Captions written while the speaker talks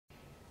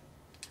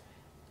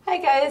Hi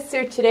guys,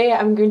 so today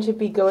I'm going to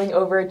be going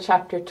over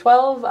chapter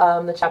 12,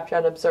 the chapter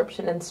on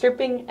absorption and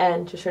stripping,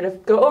 and to sort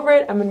of go over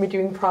it, I'm going to be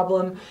doing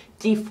problem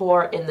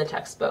D4 in the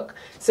textbook.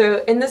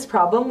 So in this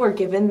problem, we're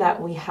given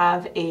that we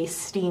have a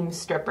steam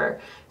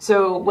stripper.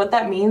 So what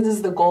that means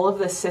is the goal of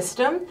the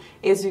system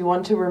is we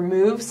want to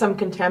remove some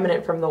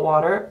contaminant from the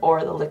water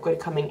or the liquid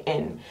coming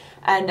in.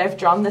 And I've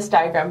drawn this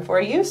diagram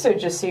for you, so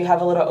just so you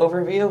have a little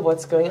overview of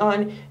what's going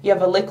on. You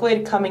have a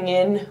liquid coming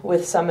in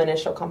with some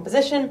initial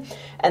composition,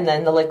 and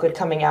then the liquid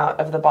coming out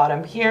of the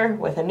bottom here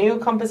with a new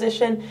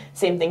composition.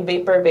 Same thing,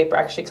 vapor. Vapor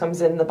actually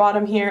comes in the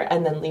bottom here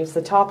and then leaves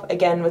the top,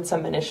 again with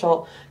some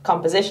initial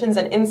compositions.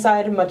 And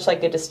inside, much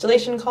like a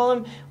distillation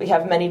column, we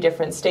have many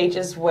different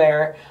stages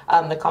where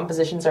the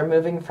compositions are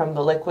moving from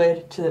the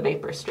liquid to the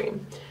vapor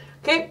stream.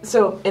 Okay,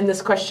 so in this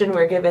question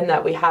we're given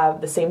that we have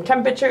the same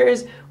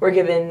temperatures, we're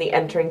given the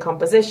entering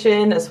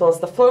composition as well as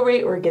the flow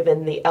rate, we're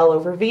given the L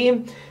over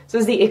V. So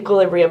this is the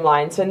equilibrium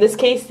line. So in this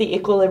case the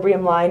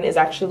equilibrium line is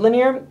actually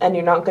linear and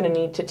you're not going to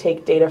need to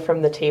take data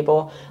from the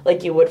table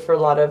like you would for a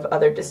lot of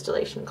other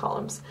distillation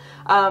columns.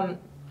 I'm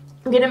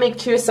going to make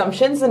two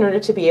assumptions in order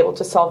to be able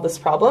to solve this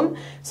problem.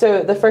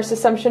 So the first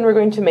assumption we're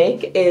going to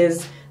make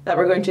is that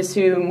we're going to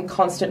assume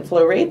constant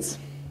flow rates.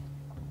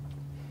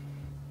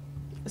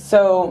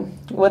 So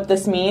what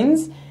this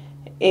means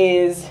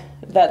is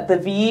that the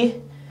V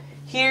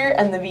here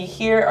and the V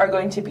here are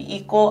going to be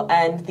equal,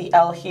 and the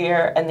L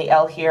here and the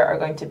L here are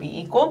going to be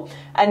equal.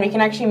 And we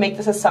can actually make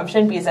this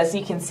assumption because, as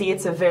you can see,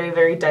 it's a very,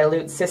 very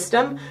dilute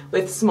system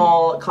with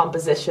small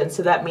compositions.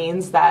 So that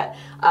means that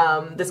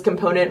this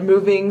component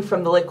moving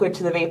from the liquid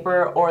to the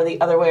vapor or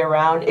the other way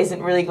around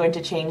isn't really going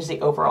to change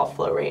the overall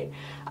flow rate.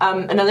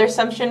 Another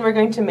assumption we're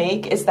going to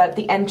make is that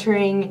the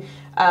entering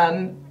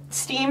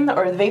steam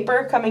or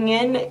vapor coming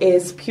in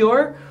is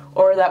pure,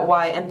 or that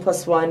yn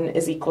plus 1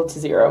 is equal to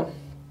 0.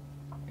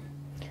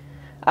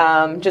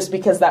 Just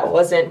because that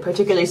wasn't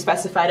particularly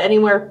specified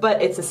anywhere, but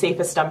it's a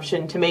safe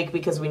assumption to make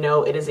because we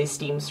know it is a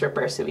steam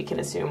stripper, so we can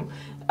assume,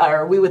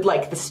 or we would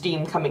like the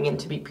steam coming in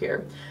to be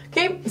pure.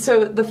 Okay,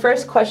 so the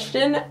first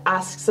question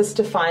asks us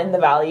to find the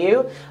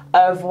value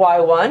of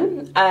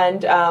y1,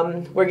 and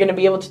we're going to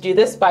be able to do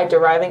this by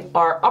deriving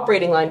our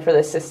operating line for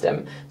this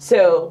system.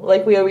 So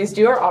like we always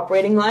do, our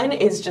operating line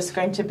is just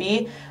going to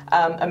be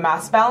a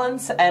mass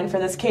balance, and for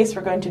this case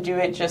we're going to do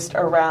it just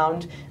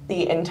around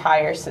the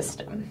entire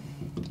system.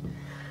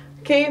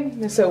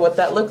 Okay, so what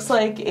that looks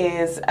like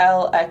is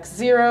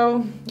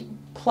Lx0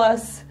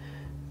 plus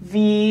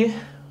V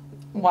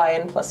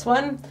yn plus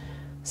 1.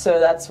 So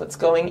that's what's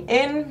going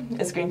in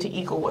is going to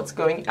equal what's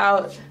going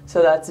out.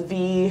 So that's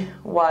V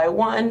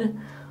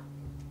y1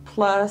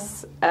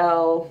 plus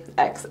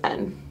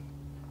Lxn.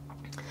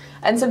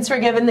 And since we're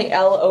given the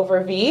L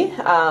over V,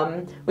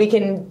 we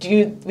can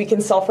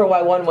solve for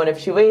y1 one of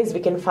two ways.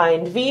 We can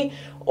find V,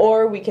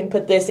 or we can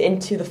put this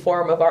into the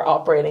form of our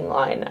operating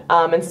line.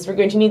 And since we're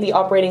going to need the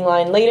operating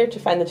line later to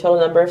find the total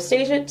number of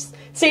stages,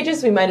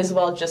 we might as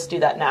well just do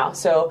that now.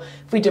 So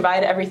if we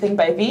divide everything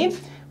by V,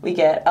 we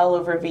get L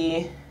over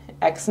V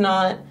x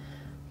naught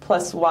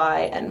plus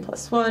yn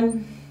plus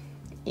 1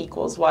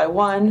 equals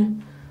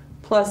y1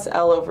 plus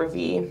L over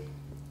V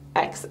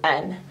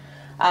xn.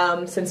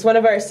 Since one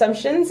of our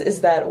assumptions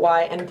is that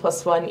yn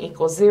plus 1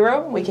 equals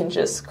 0, we can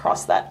just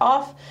cross that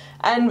off,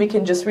 and we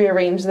can just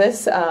rearrange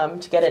this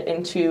to get it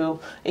into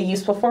a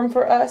useful form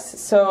for us.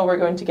 So we're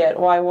going to get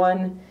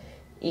y1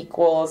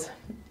 equals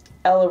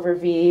L over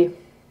V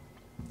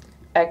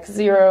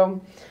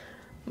x0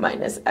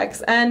 minus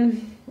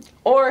xn,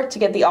 or to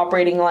get the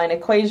operating line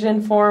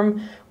equation form,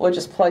 we'll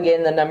just plug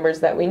in the numbers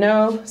that we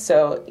know,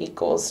 so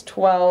equals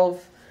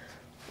 12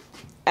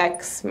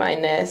 x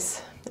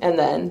minus, and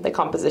then the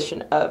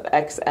composition of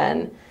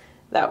xn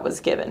that was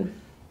given.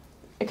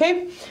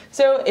 Okay,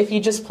 so if you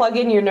just plug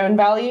in your known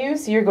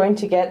values, you're going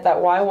to get that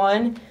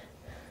y1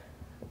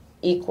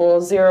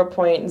 equals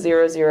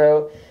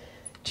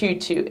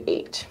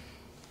 0.00228.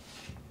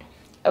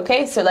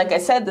 Okay, so like I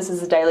said, this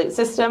is a dilute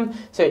system,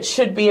 so it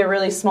should be a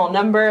really small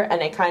number,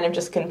 and it kind of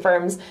just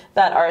confirms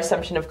that our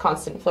assumption of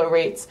constant flow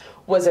rates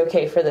was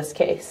okay for this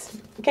case.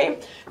 Okay,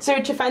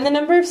 so to find the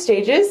number of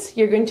stages,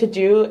 you're going to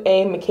do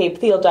a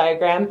mccabe-thiele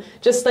diagram,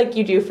 just like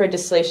you do for a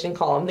distillation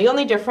column. The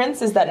only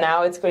difference is that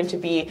now it's going to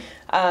be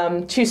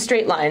two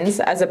straight lines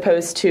as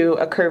opposed to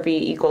a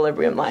curvy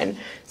equilibrium line.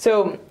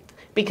 So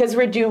because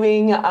we're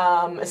doing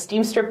a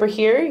steam stripper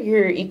here,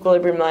 your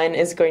equilibrium line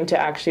is going to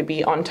actually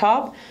be on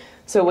top.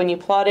 So when you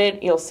plot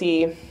it, you'll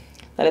see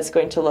that it's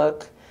going to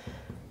look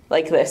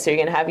like this. So you're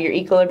going to have your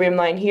equilibrium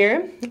line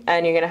here,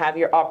 and you're going to have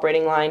your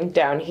operating line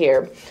down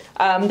here.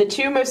 The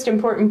two most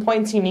important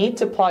points you need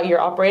to plot your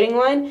operating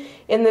line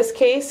in this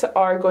case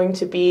are going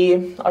to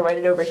be, I'll write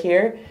it over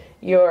here,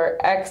 your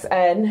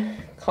xn,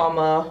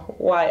 comma,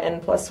 yn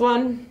plus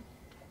 1,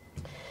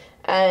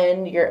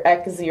 and your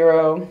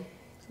x0,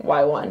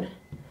 y1.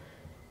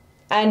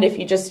 And if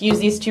you just use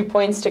these 2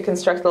 points to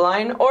construct the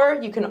line, or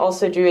you can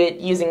also do it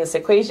using this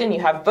equation. You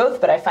have both,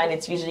 but I find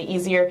it's usually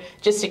easier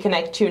just to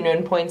connect 2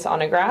 known points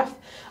on a graph.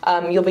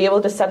 You'll be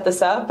able to set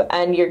this up,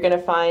 and you're going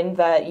to find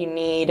that you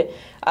need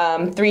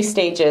 3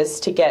 stages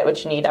to get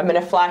what you need. I'm going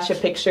to flash a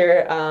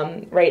picture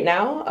right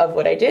now of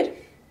what I did.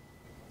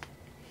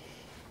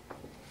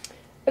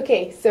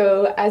 Okay,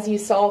 so as you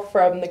saw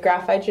from the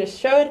graph I just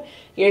showed,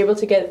 you're able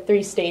to get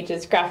 3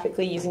 stages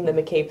graphically using the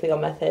mccabe-thiele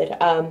method.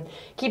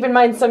 Keep in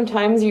mind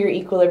sometimes your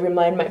equilibrium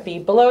line might be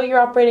below your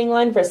operating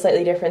line for a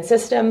slightly different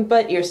system,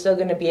 but you're still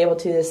going to be able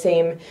to do the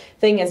same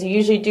thing as you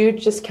usually do,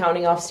 just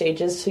counting off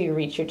stages till you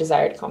reach your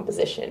desired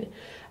composition.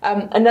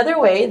 Another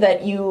way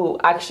that you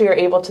actually are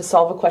able to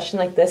solve a question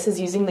like this is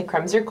using the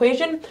Kremser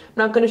equation. I'm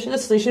not going to show the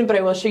solution, but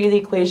I will show you the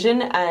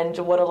equation and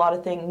what a lot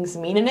of things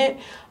mean in it.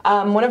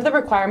 One of the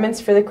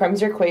requirements for the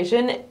Kremser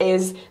equation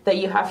is that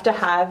you have to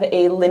have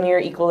a linear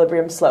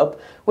equilibrium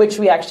slope, which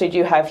we actually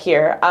do have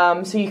here.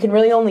 So you can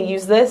really only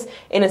use this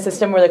in a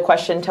system where the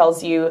question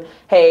tells you,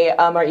 hey,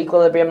 our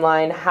equilibrium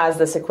line has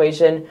this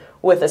equation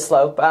with a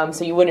slope.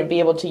 So you wouldn't be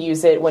able to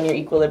use it when your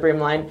equilibrium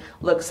line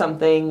looks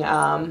something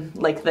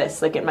like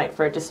this, like it might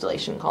for a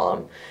distillation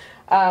column.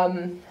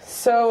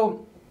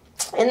 So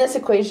in this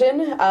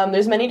equation,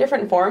 there's many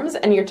different forms,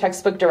 and your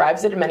textbook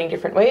derives it in many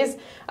different ways.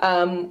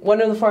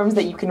 One of the forms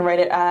that you can write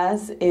it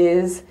as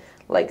is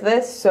like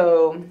this.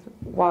 So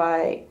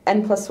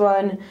yn plus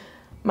 1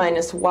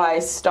 minus y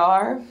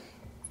star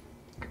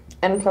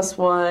n plus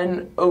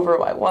 1 over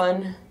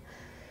y1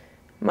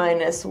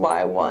 minus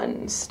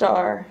y1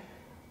 star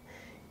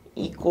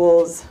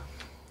equals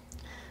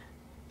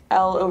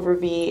L over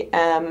V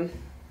m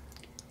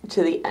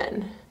to the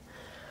n.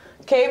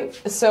 Okay,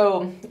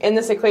 so in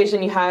this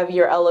equation you have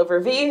your L over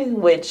V,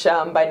 which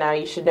by now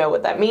you should know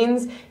what that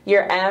means.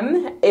 Your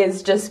m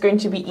is just going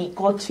to be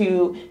equal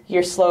to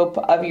your slope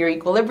of your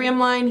equilibrium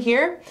line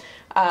here.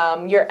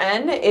 Your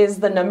n is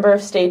the number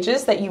of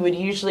stages that you would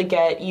usually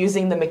get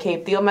using the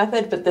mccabe-thiele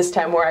method, but this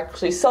time we're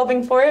actually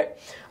solving for it.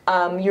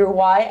 Your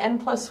yn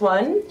plus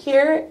 1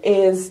 here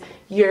is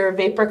your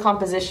vapor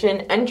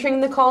composition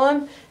entering the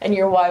column, and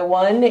your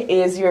y1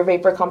 is your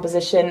vapor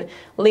composition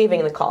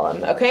leaving the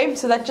column. Okay,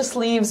 so that just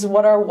leaves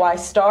what are y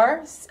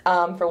stars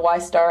for y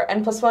star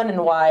n plus 1 and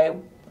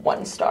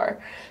y1 star.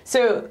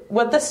 So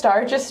what the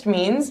star just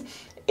means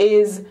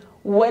is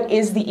what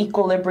is the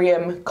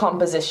equilibrium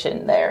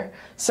composition there.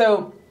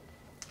 So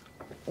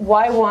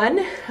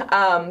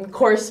y1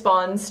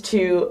 corresponds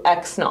to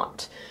x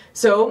naught.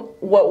 So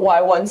what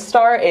y1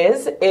 star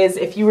is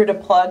if you were to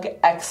plug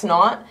x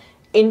naught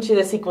into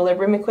this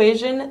equilibrium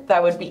equation,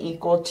 that would be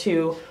equal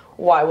to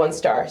y1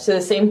 star. So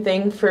the same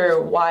thing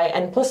for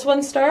yn plus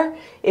 1 star.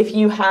 If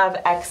you have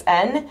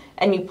xn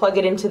and you plug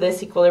it into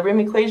this equilibrium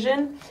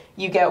equation,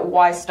 you get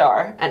y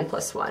star n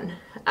plus 1.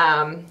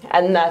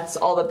 And that's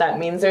all that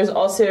means. There's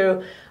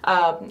also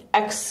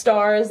x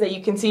stars that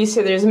you can see,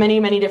 so there's many,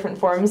 many different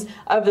forms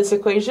of this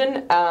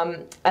equation,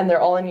 and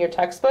they're all in your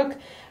textbook.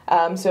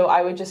 So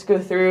I would just go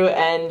through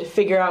and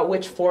figure out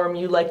which form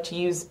you like to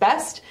use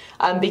best,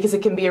 because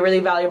it can be a really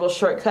valuable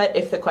shortcut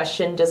if the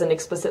question doesn't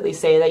explicitly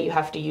say that you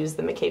have to use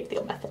the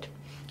mccabe-thiele method.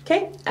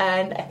 Okay,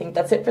 and I think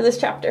that's it for this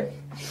chapter.